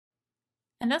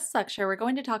In this lecture, we're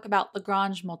going to talk about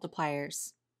Lagrange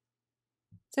multipliers.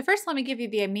 So first, let me give you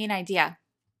the main idea.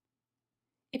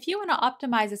 If you want to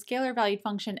optimize a scalar valued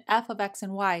function f of x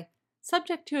and y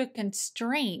subject to a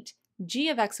constraint g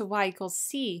of x of y equals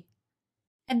c,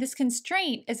 and this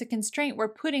constraint is a constraint we're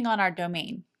putting on our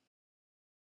domain,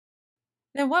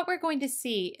 then what we're going to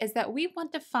see is that we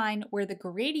want to find where the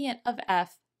gradient of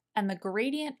f and the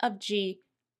gradient of g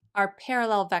are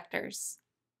parallel vectors.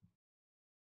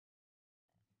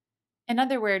 In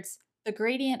other words, the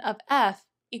gradient of f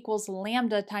equals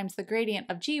lambda times the gradient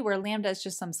of g, where lambda is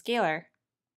just some scalar.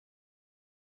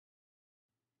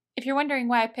 If you're wondering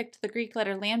why I picked the Greek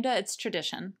letter lambda, it's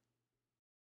tradition.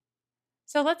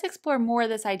 So let's explore more of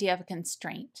this idea of a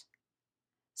constraint.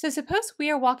 So suppose we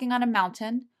are walking on a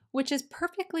mountain which is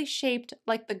perfectly shaped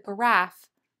like the graph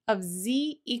of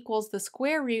z equals the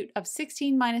square root of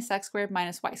 16 minus x squared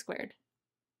minus y squared.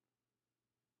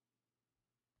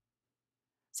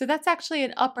 So that's actually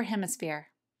an upper hemisphere.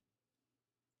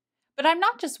 But I'm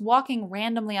not just walking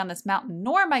randomly on this mountain,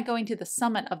 nor am I going to the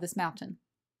summit of this mountain.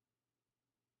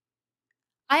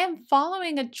 I am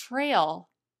following a trail,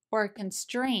 or a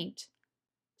constraint,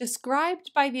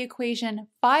 described by the equation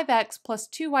 5x plus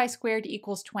 2y squared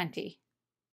equals 20.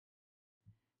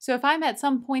 So if I'm at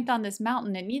some point on this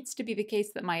mountain, it needs to be the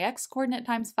case that my x-coordinate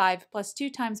times 5 plus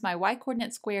 2 times my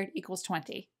y-coordinate squared equals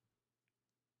 20.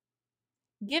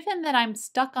 Given that I'm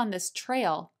stuck on this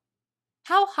trail,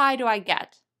 how high do I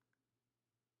get?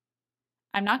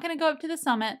 I'm not going to go up to the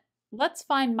summit. Let's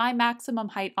find my maximum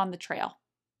height on the trail.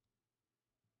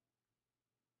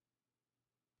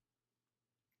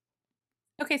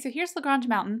 Okay, so here's Lagrange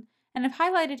Mountain, and I've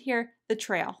highlighted here the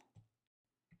trail.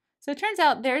 So it turns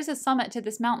out there is a summit to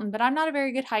this mountain, but I'm not a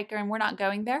very good hiker and we're not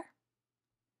going there.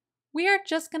 We are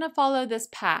just going to follow this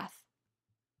path.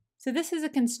 So this is a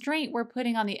constraint we're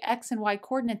putting on the x and y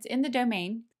coordinates in the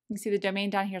domain. You can see the domain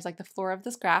down here is like the floor of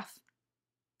this graph.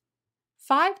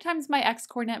 5 times my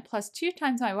x-coordinate plus 2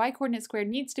 times my y-coordinate squared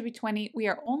needs to be 20. We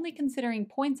are only considering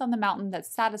points on the mountain that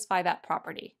satisfy that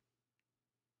property.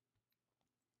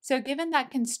 So given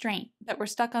that constraint that we're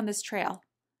stuck on this trail,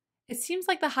 it seems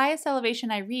like the highest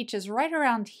elevation I reach is right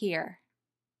around here.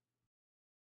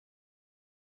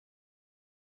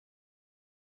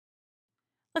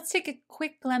 Let's take a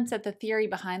quick glimpse at the theory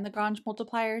behind Lagrange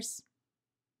multipliers.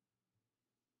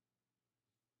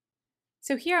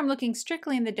 So here I'm looking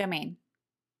strictly in the domain.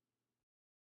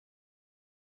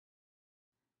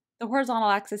 The horizontal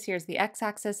axis here is the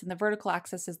x-axis and the vertical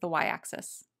axis is the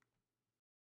y-axis.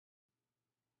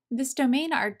 This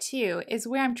domain R2 is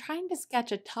where I'm trying to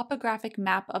sketch a topographic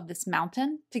map of this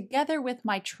mountain together with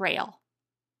my trail.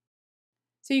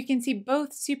 So you can see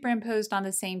both superimposed on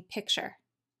the same picture.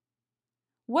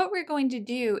 What we're going to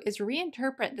do is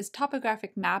reinterpret this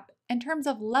topographic map in terms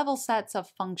of level sets of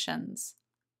functions.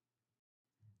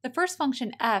 The first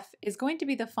function f is going to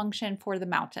be the function for the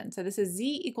mountain. So this is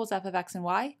z equals f of x and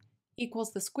y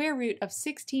equals the square root of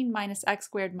 16 minus x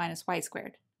squared minus y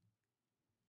squared.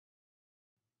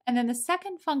 And then the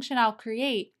second function I'll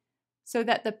create so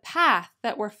that the path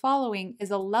that we're following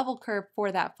is a level curve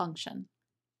for that function.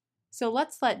 So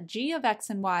let's let g of x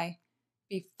and y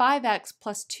be 5x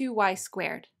plus 2y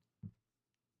squared.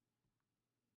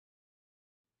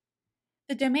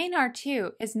 The domain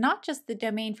R2 is not just the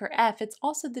domain for f, it's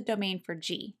also the domain for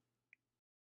g.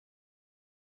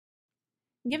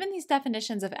 Given these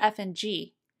definitions of f and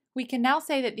g, we can now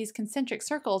say that these concentric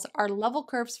circles are level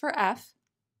curves for f.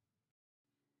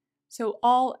 So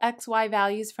all x, y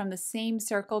values from the same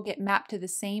circle get mapped to the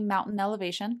same mountain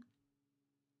elevation.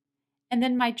 And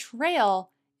then my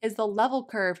trail is the level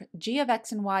curve g of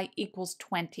x and y equals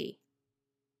 20.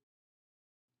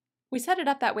 We set it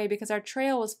up that way because our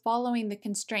trail was following the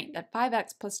constraint that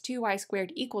 5x plus 2y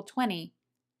squared equal 20.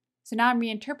 So now I'm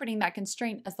reinterpreting that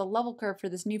constraint as the level curve for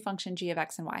this new function g of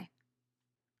x and y.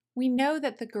 We know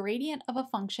that the gradient of a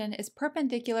function is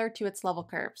perpendicular to its level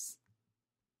curves.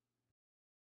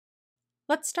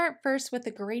 Let's start first with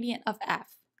the gradient of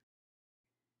f.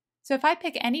 So if I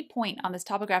pick any point on this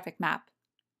topographic map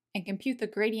and compute the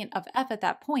gradient of f at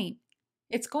that point,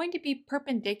 it's going to be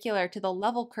perpendicular to the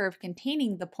level curve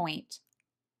containing the point.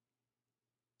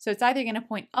 So it's either going to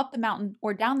point up the mountain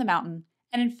or down the mountain.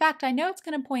 And in fact, I know it's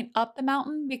going to point up the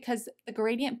mountain because the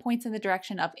gradient points in the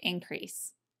direction of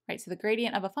increase. Right? So the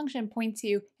gradient of a function points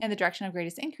you in the direction of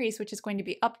greatest increase, which is going to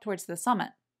be up towards the summit.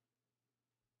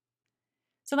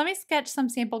 So let me sketch some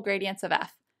sample gradients of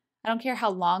f. I don't care how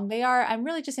long they are, I'm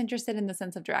really just interested in the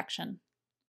sense of direction.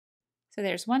 So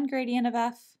there's one gradient of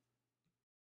f.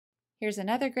 Here's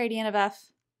another gradient of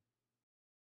f.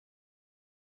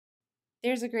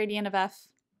 There's a gradient of f.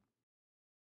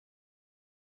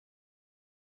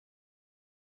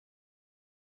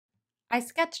 I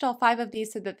sketched all 5 of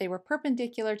these so that they were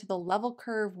perpendicular to the level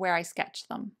curve where I sketched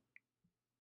them.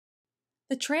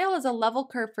 The trail is a level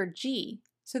curve for g,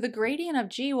 so the gradient of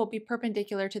g will be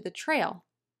perpendicular to the trail.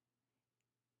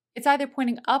 It's either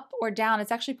pointing up or down.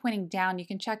 It's actually pointing down. You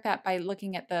can check that by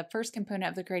looking at the first component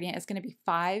of the gradient. It's going to be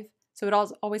 5, so it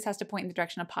always has to point in the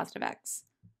direction of positive x.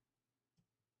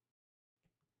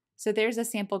 So there's a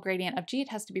sample gradient of g. It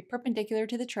has to be perpendicular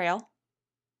to the trail.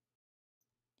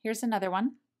 Here's another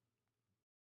one.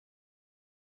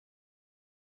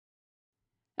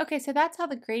 Okay, so that's how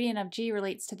the gradient of g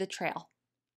relates to the trail.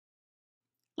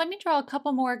 Let me draw a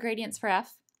couple more gradients for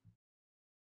f.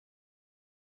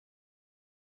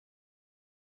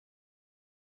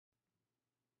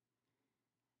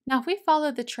 Now if we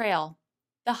follow the trail,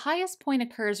 the highest point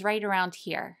occurs right around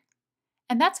here.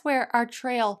 And that's where our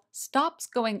trail stops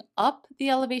going up the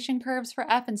elevation curves for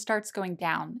f and starts going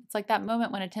down. It's like that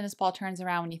moment when a tennis ball turns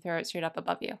around when you throw it straight up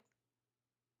above you.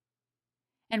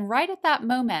 And right at that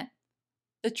moment,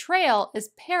 the trail is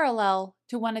parallel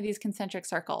to one of these concentric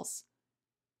circles.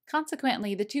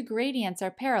 Consequently, the two gradients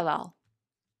are parallel.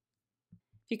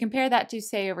 If you compare that to,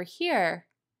 say, over here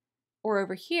or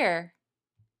over here,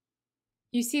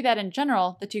 you see that in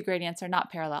general, the two gradients are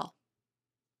not parallel.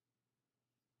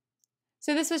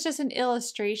 So this was just an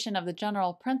illustration of the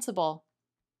general principle,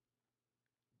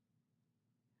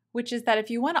 which is that if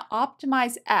you want to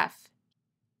optimize f,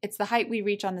 it's the height we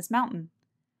reach on this mountain,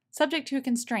 subject to a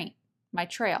constraint, my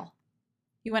trail.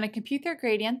 You want to compute their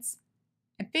gradients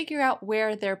and figure out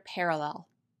where they're parallel.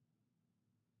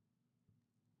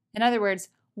 In other words,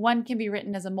 one can be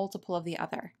written as a multiple of the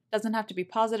other. It doesn't have to be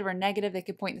positive or negative. They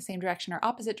could point in the same direction or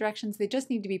opposite directions. They just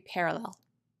need to be parallel.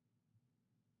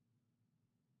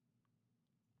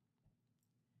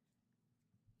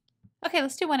 Okay,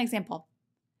 let's do one example.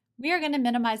 We are going to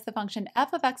minimize the function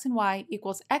f of x and y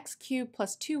equals x cubed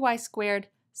plus 2y squared,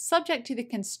 subject to the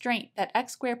constraint that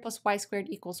x squared plus y squared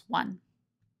equals 1.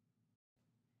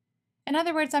 In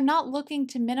other words, I'm not looking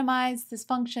to minimize this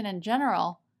function in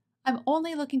general. I'm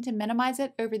only looking to minimize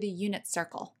it over the unit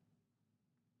circle.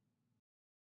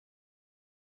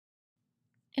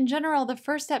 In general, the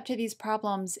first step to these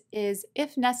problems is,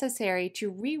 if necessary, to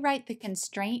rewrite the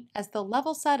constraint as the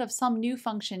level set of some new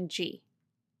function g.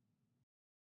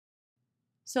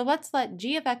 So let's let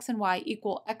g of x and y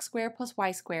equal x squared plus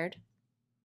y squared.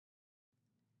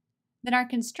 Then our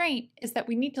constraint is that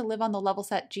we need to live on the level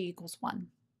set g equals 1.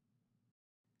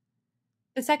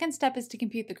 The second step is to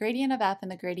compute the gradient of f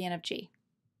and the gradient of g.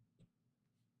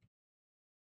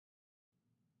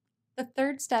 The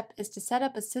third step is to set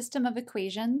up a system of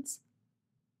equations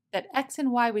that x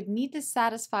and y would need to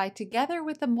satisfy together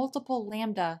with the multiple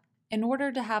lambda in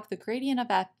order to have the gradient of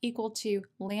f equal to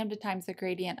lambda times the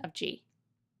gradient of g.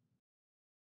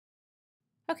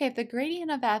 Okay, if the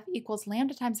gradient of f equals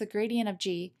lambda times the gradient of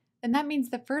g, then that means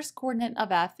the first coordinate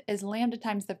of f is lambda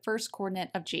times the first coordinate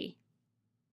of g.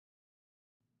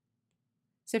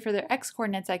 So for their x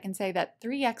coordinates, I can say that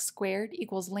 3x squared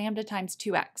equals lambda times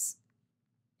 2x.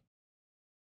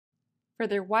 For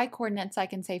their y coordinates, I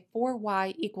can say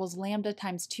 4y equals lambda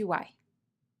times 2y.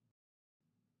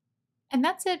 And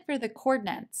that's it for the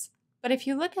coordinates. But if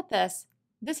you look at this,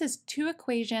 this is two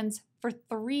equations for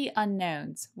 3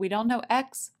 unknowns. We don't know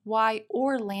x, y,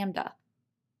 or lambda.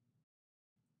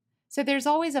 So there's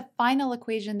always a final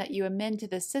equation that you amend to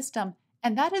the system,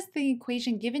 and that is the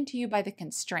equation given to you by the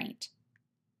constraint.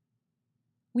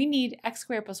 We need x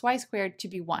squared plus y squared to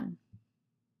be 1.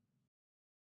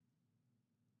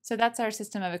 So that's our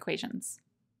system of equations.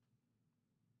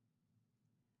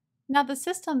 Now the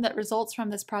system that results from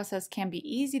this process can be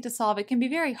easy to solve. It can be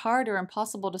very hard or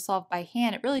impossible to solve by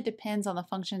hand. It really depends on the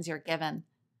functions you're given.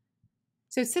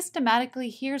 So systematically,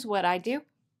 here's what I do.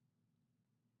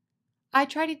 I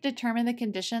try to determine the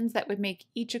conditions that would make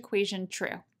each equation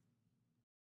true.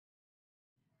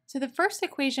 So the first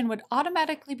equation would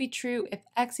automatically be true if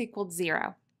x equaled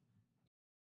 0.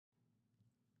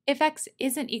 If x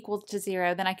isn't equal to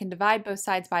 0, then I can divide both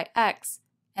sides by x,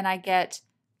 and I get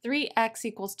 3x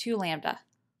equals 2 lambda.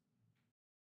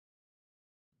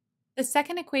 The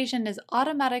second equation is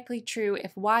automatically true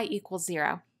if y equals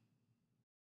 0.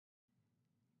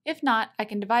 If not, I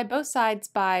can divide both sides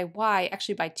by y,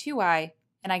 actually by 2y,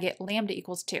 and I get lambda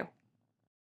equals 2.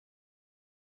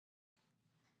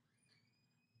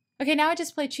 Okay, now I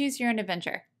just play choose your own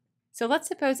adventure. So let's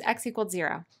suppose x equals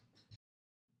 0.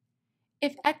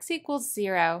 If x equals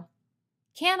 0,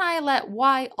 can I let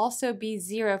y also be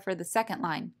 0 for the second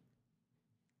line?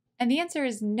 And the answer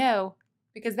is no,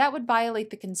 because that would violate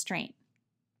the constraint.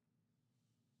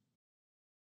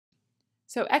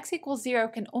 So x equals 0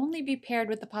 can only be paired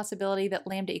with the possibility that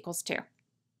lambda equals 2.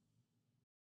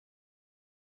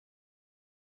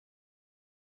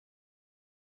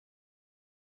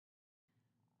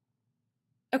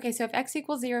 Okay, so if x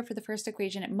equals 0 for the first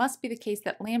equation, it must be the case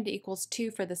that lambda equals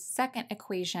 2 for the second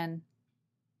equation.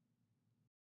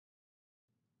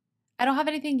 I don't have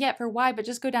anything yet for y, but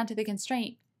just go down to the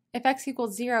constraint. If x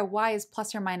equals 0, y is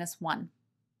plus or minus 1.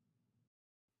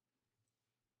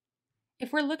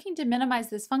 If we're looking to minimize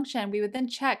this function, we would then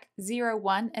check 0,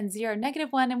 1 and 0,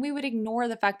 negative 1, and we would ignore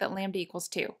the fact that lambda equals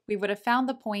 2. We would have found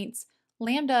the points.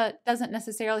 Lambda doesn't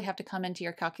necessarily have to come into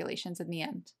your calculations in the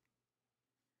end.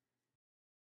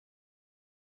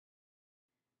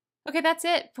 Okay, that's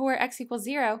it for x equals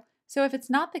 0. So if it's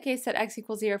not the case that x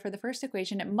equals 0 for the first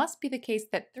equation, it must be the case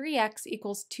that 3x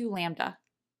equals 2 lambda.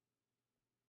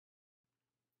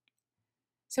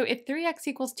 So if 3x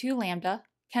equals 2 lambda,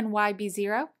 can y be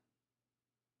 0?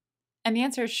 And the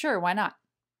answer is sure, why not?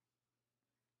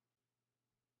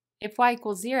 If y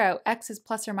equals 0, x is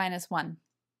plus or minus 1.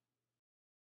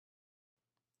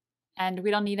 And we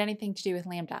don't need anything to do with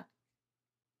lambda.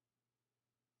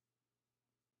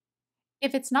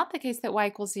 If it's not the case that y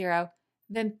equals 0,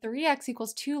 then 3x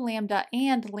equals 2 lambda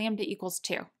and lambda equals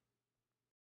 2.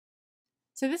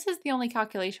 So this is the only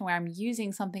calculation where I'm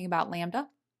using something about lambda.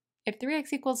 If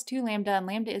 3x equals 2 lambda and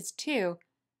lambda is 2,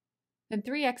 then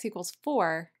 3x equals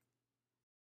 4,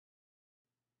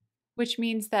 which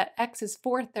means that x is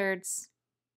 4/3,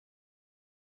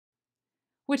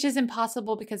 which is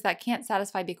impossible because that can't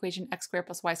satisfy the equation x squared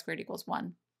plus y squared equals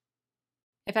 1.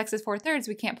 If x is 4/3,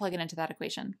 we can't plug it into that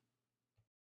equation.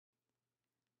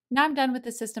 Now I'm done with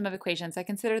the system of equations. I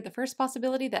considered the first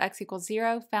possibility that x equals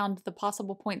 0, found the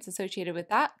possible points associated with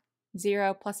that,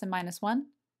 0, plus and minus 1.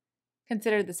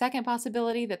 Considered the second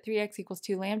possibility that 3x equals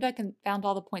 2 lambda, found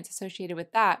all the points associated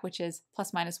with that, which is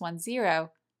plus minus 1,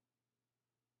 0.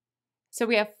 So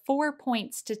we have 4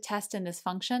 points to test in this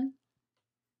function.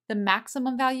 The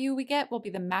maximum value we get will be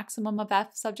the maximum of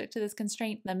f subject to this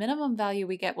constraint. The minimum value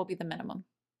we get will be the minimum.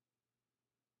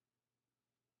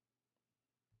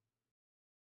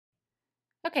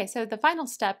 Okay, so the final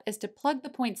step is to plug the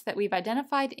points that we've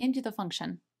identified into the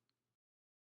function.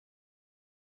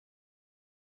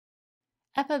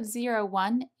 F of 0,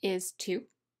 1 is 2,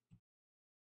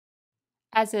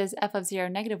 as is f of 0,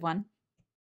 negative 1.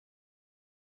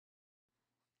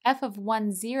 F of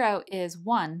 1, 0 is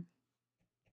 1.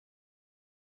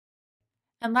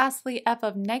 And lastly, f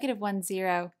of negative 1,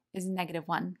 0 is negative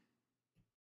 1.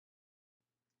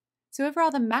 So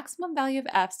overall, the maximum value of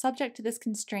f subject to this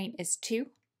constraint is 2.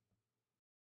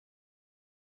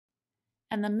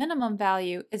 And the minimum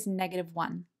value is negative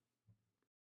 1.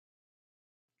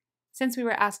 Since we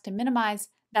were asked to minimize,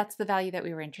 that's the value that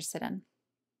we were interested in.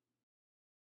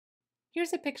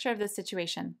 Here's a picture of this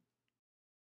situation.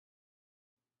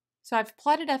 So I've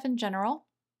plotted f in general,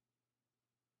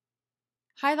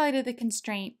 highlighted the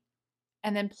constraint,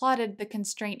 and then plotted the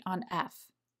constraint on f.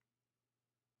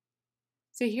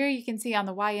 So here you can see on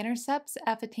the y-intercepts,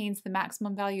 f attains the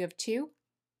maximum value of 2,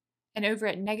 and over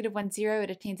at negative 1, 0,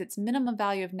 it attains its minimum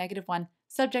value of negative 1,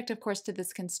 subject of course to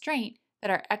this constraint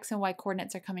that our x and y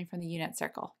coordinates are coming from the unit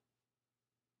circle.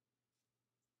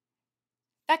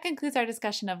 That concludes our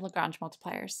discussion of Lagrange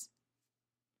multipliers.